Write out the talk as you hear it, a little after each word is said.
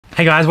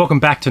Hey guys, welcome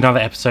back to another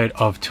episode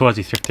of Two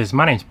Aussie Thrifters.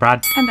 My name's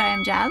Brad. And I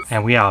am Jazz.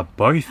 And we are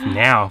both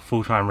now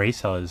full-time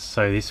resellers.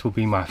 So this will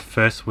be my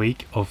first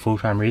week of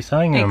full-time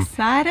reselling. And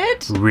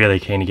excited? I'm really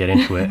keen to get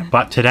into it.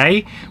 But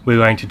today we're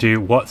going to do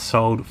what's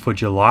sold for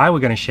July. We're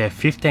going to share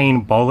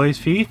 15 BOLOs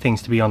for you,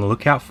 things to be on the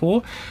lookout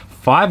for.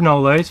 5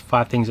 NOLOs,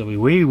 5 things that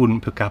we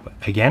wouldn't pick up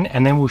again,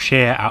 and then we'll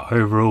share our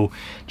overall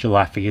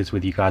July figures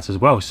with you guys as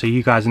well, so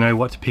you guys know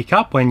what to pick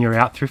up when you're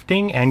out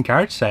thrifting and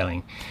garage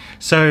sailing.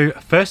 So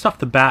first off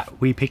the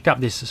bat, we picked up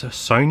this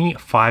Sony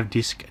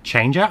 5-disc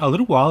changer a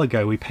little while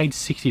ago. We paid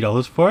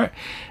 $60 for it,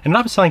 ended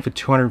up selling for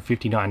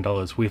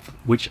 $259,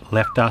 which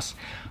left us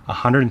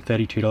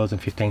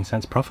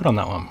 $132.15 profit on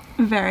that one.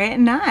 Very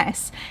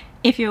nice.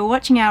 If you were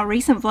watching our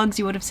recent vlogs,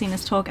 you would have seen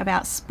us talk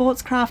about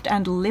Sportscraft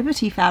and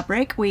Liberty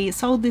fabric. We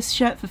sold this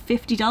shirt for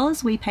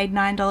 $50. We paid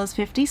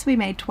 $9.50, so we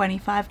made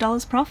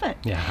 $25 profit.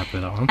 Yeah, happy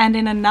with that one. And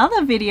in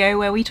another video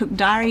where we took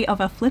Diary of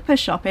a Flipper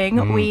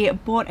shopping, we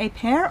bought a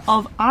pair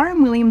of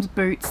R.M. Williams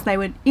boots. They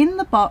were in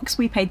the box.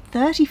 We paid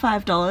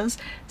 $35,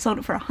 sold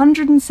it for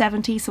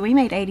 $170, so we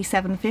made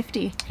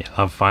 $87.50. Yeah,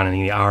 love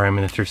finding the RM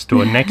in the thrift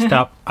store. Next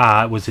up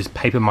was this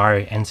Paper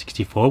Mario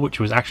N64, which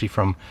was actually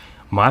from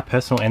my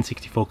personal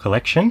N64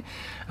 collection.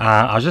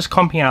 I was just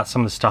comping out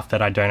some of the stuff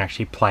that I don't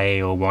actually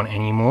play or want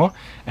anymore,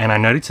 and I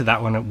noticed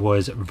that one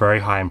was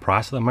very high in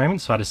price at the moment,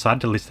 so I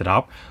decided to list it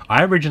up.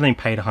 I originally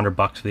paid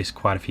 $100 for this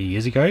quite a few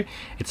years ago.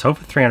 It sold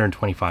for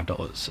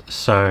 $325,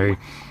 so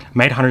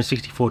made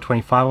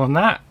 $164.25 on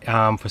that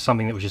for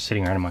something that was just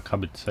sitting around in my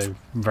cupboard, so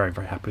very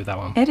happy with that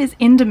one. It is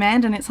in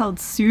demand and it sold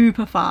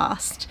super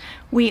fast.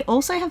 We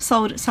also have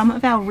sold some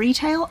of our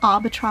retail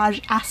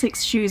arbitrage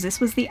ASICS shoes.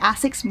 This was the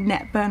ASICS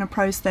Netburner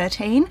Pros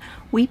 13.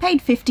 We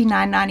paid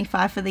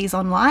 $59.95 for these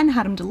online,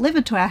 had them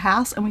delivered to our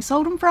house, and we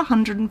sold them for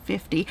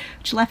 $150,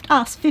 which left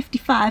us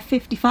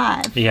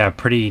 $55.55. Yeah,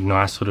 pretty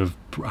nice sort of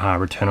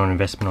return on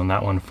investment on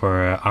that one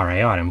for a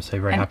RA item, so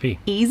very happy.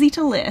 Easy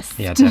to list.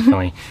 Yeah,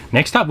 definitely.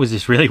 Next up was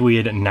this really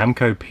weird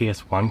Namco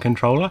PS1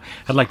 controller.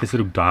 Had like this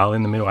little dial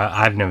in the middle.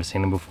 I've never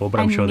seen them before, but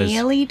I'm sure there's... I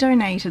nearly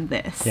donated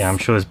this. Yeah, I'm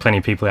sure there's plenty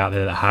of people out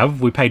there that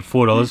have. We paid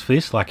 $4 for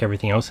this, like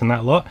everything else in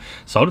that lot.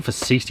 Sold it for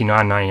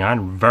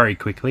 $69.99 very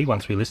quickly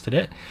once we listed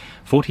it.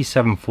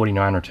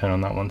 $47.49 return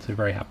on that one, so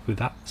very happy with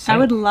that sale. I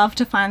would love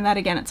to find that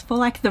again. It's for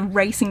like the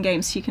racing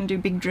games, so you can do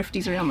big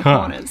drifties around the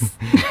corners.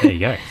 There you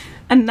go.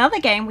 Another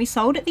game, we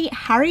sold at the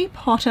Harry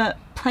Potter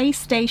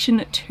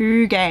PlayStation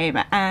 2 game,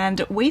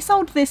 and we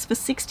sold this for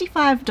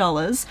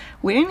 $65.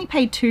 We only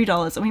paid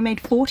 $2 and we made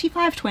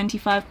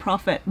 $45.25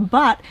 profit,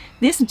 but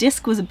this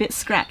disc was a bit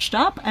scratched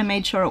up. I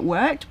made sure it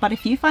worked, but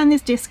if you find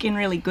this disc in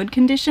really good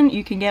condition,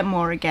 you can get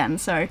more again,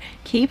 so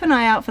keep an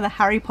eye out for the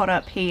Harry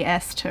Potter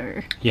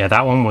PS2. Yeah,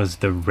 that one was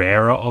the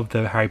rarer of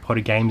the Harry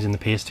Potter games in the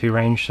PS2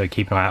 range, so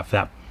keep an eye out for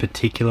that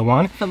particular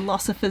one.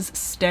 Philosopher's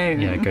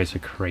Stone. Yeah, it goes for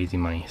crazy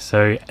money.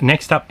 So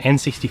next up,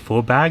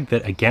 N64 bag,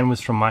 that again was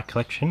from my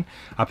collection.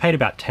 I paid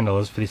about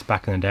 $10 for this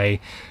back in the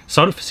day.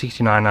 Sold it for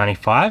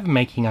 $69.95,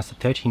 making us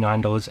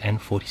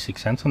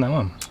 $39.46 on that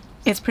one.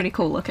 It's pretty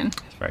cool looking.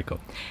 It's very cool.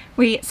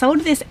 We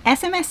sold this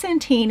SMS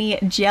Santini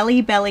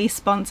Jelly Belly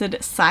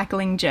sponsored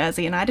cycling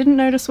jersey, and I didn't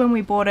notice when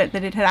we bought it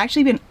that it had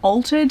actually been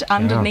altered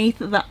underneath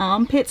the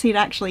armpits. He'd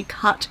actually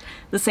cut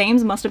the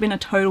seams. Must have been a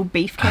total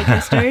beefcake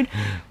this dude.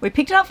 We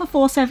picked it up for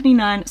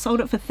 $4.79, sold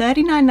it for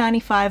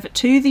 $39.95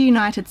 to the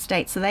United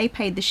States, so they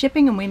paid the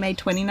shipping and we made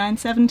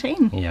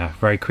 $29.17. Yeah,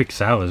 very quick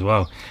sale as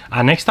well.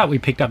 Next up, we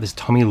picked up this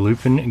Tommy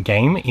Lupin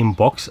game in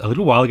box a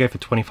little while ago for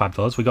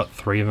 $25. We got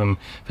 3 of them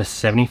for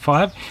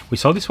 $75. We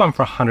sold this one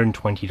for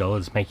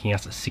 $120, making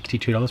us a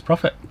 $62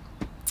 profit.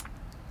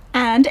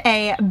 And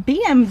a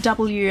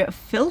BMW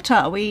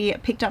filter we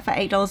picked up for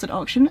 $8 at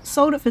auction,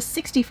 sold it for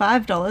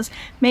 $65,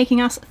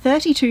 making us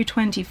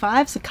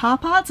 $32.25, so car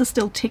parts are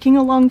still ticking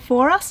along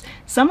for us.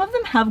 Some of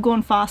them have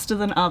gone faster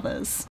than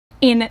others.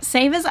 In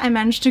Savers, I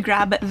managed to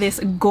grab this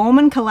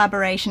Gorman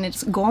collaboration.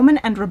 It's Gorman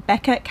and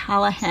Rebecca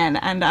Callahan,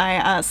 and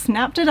I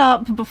snapped it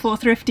up before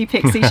Thrifty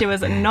Pixie. She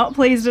was not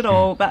pleased at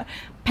all, but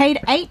paid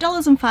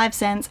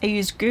 $8.05. I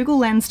used Google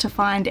Lens to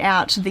find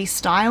out the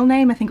style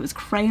name. I think it was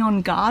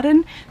Crayon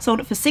Garden. Sold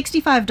it for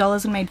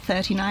 $65 and made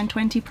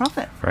 $39.20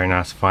 profit. Very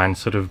nice find,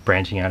 sort of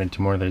branching out into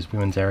more of those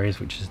women's areas,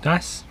 which is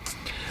nice.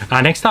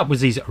 Next up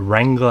was these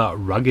Wrangler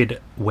Rugged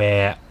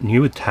Wear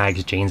New with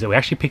Tags jeans that we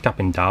actually picked up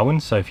in Darwin,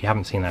 so if you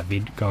haven't seen that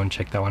vid, go and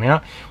check that one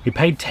out. We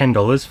paid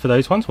 $10 for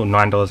those ones, or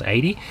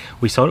 $9.80.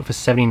 We sold it for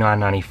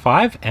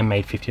 $79.95 and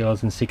made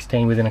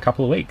 $50.16 within a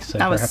couple of weeks. So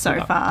that was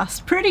so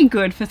fast. Pretty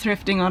good for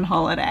thrifting on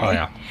holiday. Oh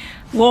yeah.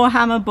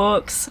 Warhammer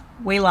books,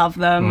 we love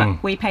them.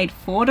 We paid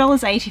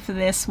 $4.80 for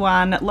this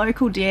one,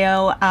 local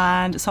deal,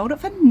 and sold it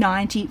for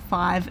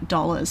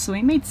 $95, so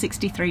we made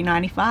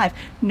 $63.95.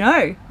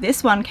 No,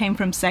 this one came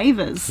from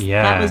Savers.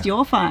 Yeah, that was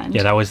your find.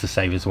 Yeah, that was the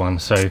Savers one.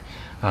 So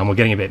we're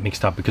getting a bit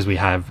mixed up because we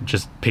have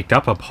just picked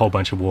up a whole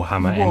bunch of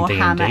Warhammer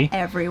and D&D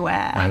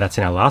everywhere. And that's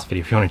in our last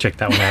video if you want to check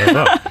that one out as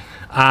well.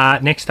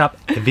 Next up,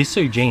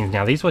 Visu jeans.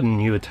 Now these were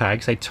newer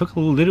tags. They took a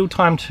little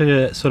time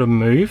to sort of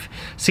move.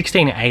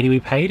 $16.80 we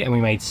paid, and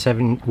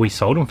we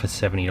sold them for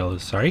 $70.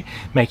 Sorry,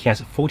 making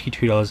us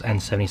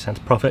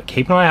 $42.70 profit.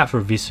 Keep an eye out for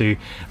Visu.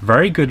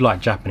 Very good,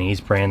 like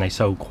Japanese brand. They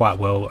sold quite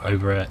well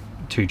over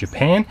to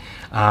Japan,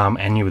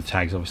 and new with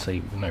tags,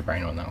 obviously no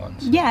brainer on that one.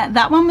 So. Yeah,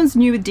 that one was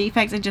new with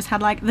defects. It just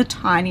had like the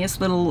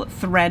tiniest little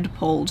thread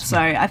pulled, so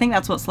I think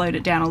that's what slowed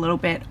it down a little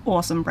bit.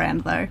 Awesome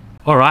brand though.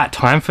 All right,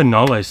 time for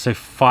NOLO. So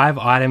 5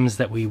 items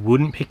that we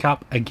wouldn't pick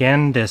up.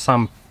 Again, there's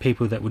some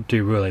people that would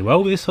do really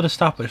well with this sort of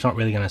stuff, but it's not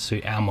really going to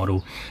suit our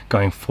model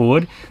going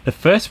forward. The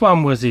first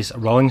one was this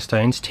Rolling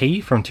Stones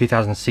tee from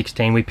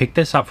 2016. We picked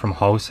this up from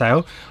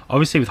wholesale.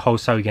 Obviously with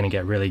wholesale you're going to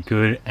get really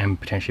good and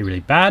potentially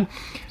really bad.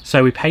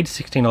 So we paid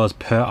 $16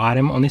 per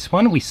item on this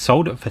one. We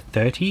sold it for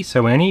 $30,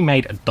 so we only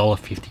made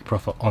 $1.50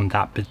 profit on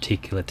that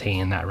particular tee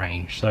in that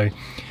range. So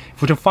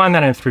if we were to find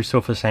that in thrift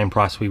store for the same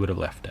price, we would have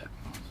left it.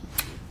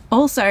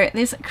 Also,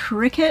 this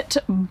cricket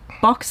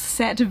box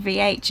set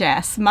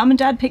VHS. Mum and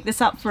Dad picked this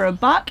up for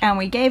 $1 and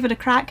we gave it a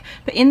crack,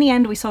 but in the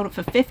end we sold it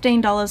for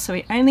 $15, so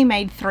we only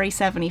made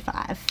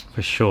 $3.75.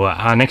 For sure.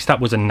 Next up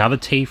was another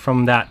tee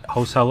from that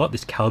wholesale lot,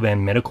 this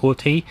Caliban Metacore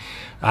tee.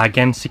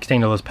 Again,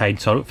 $16 paid,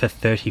 sold it for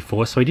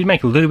 $34, so we did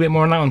make a little bit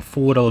more on that one,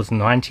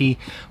 $4.90,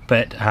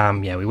 but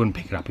yeah, we wouldn't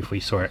pick it up if we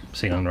saw it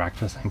sitting on the rack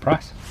for the same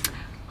price.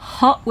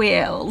 Hot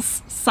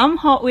Wheels. Some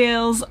Hot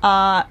Wheels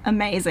are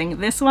amazing.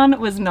 This one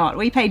was not.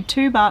 We paid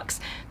 $2,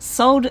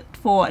 sold it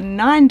for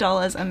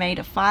 $9 and made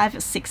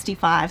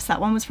 $5.65. So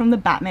that one was from the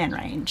Batman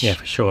range. Yeah,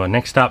 for sure.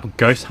 Next up,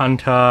 Ghost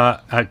House from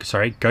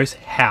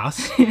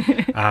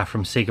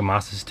Sega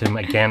Master System.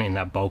 Again, in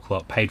that bulk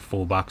lot, paid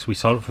 $4. We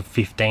sold it for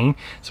 $15,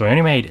 so we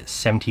only made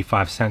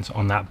 75 cents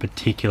on that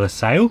particular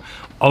sale.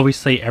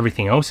 Obviously,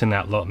 everything else in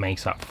that lot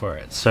makes up for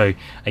it. So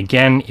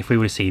again, if we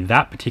were to see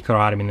that particular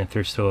item in the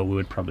thrift store, we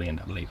would probably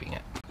end up leaving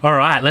it. All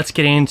right, let's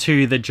get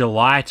into the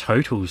July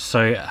totals.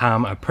 So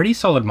a pretty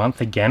solid month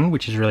again,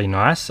 which is really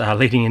nice.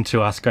 Leading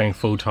into us going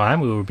full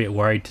time, we were a bit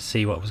worried to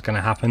see what was going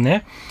to happen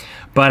there.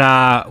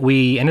 But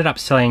we ended up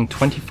selling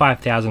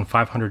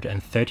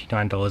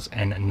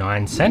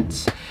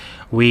 $25,539.09.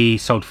 We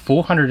sold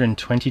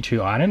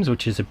 422 items,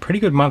 which is a pretty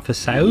good month for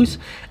sales,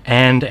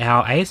 and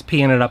our ASP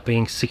ended up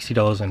being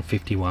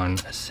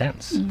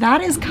 $60.51.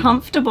 That is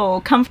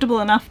comfortable.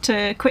 Comfortable enough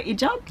to quit your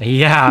job?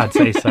 Yeah, I'd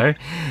say so.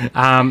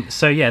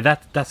 So yeah,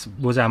 that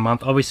was our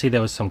month. Obviously there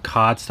was some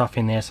card stuff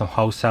in there, some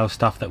wholesale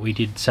stuff that we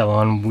did sell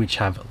on, which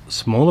have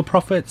smaller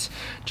profits,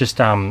 just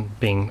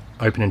being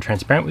open and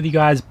transparent with you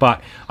guys,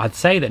 but I'd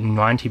say that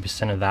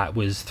 90% of that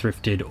was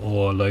thrifted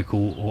or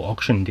local or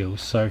auction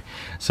deals, so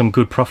some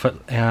good profit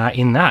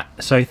in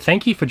that. So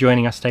thank you for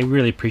joining us today,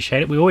 really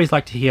appreciate it. We always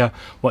like to hear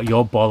what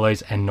your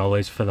BOLOs and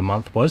NOLOs for the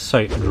month was,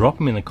 so drop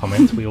them in the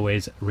comments. We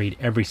always read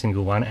every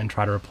single one and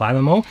try to reply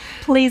them all.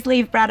 Please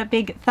leave Brad a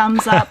big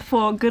thumbs up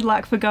for good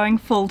luck for going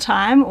full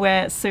time.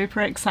 We're super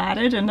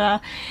excited, and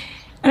I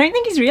don't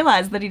think he's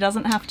realised that he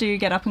doesn't have to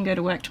get up and go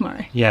to work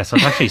tomorrow. Yeah, so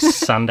it's actually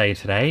Sunday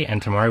today,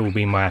 and tomorrow will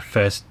be my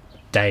first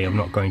day of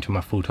not going to my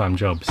full-time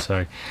job.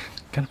 So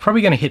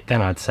probably going to hit then,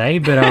 I'd say.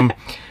 But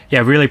yeah,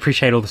 really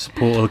appreciate all the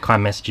support, all the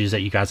kind messages that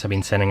you guys have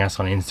been sending us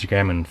on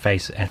Instagram and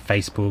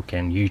Facebook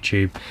and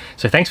YouTube.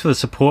 So thanks for the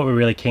support. We're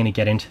really keen to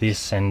get into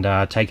this and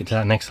take it to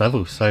that next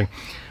level. So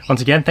once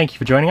again, thank you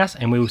for joining us,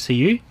 and we will see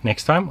you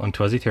next time on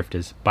Aussie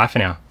Thrifters. Bye for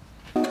now.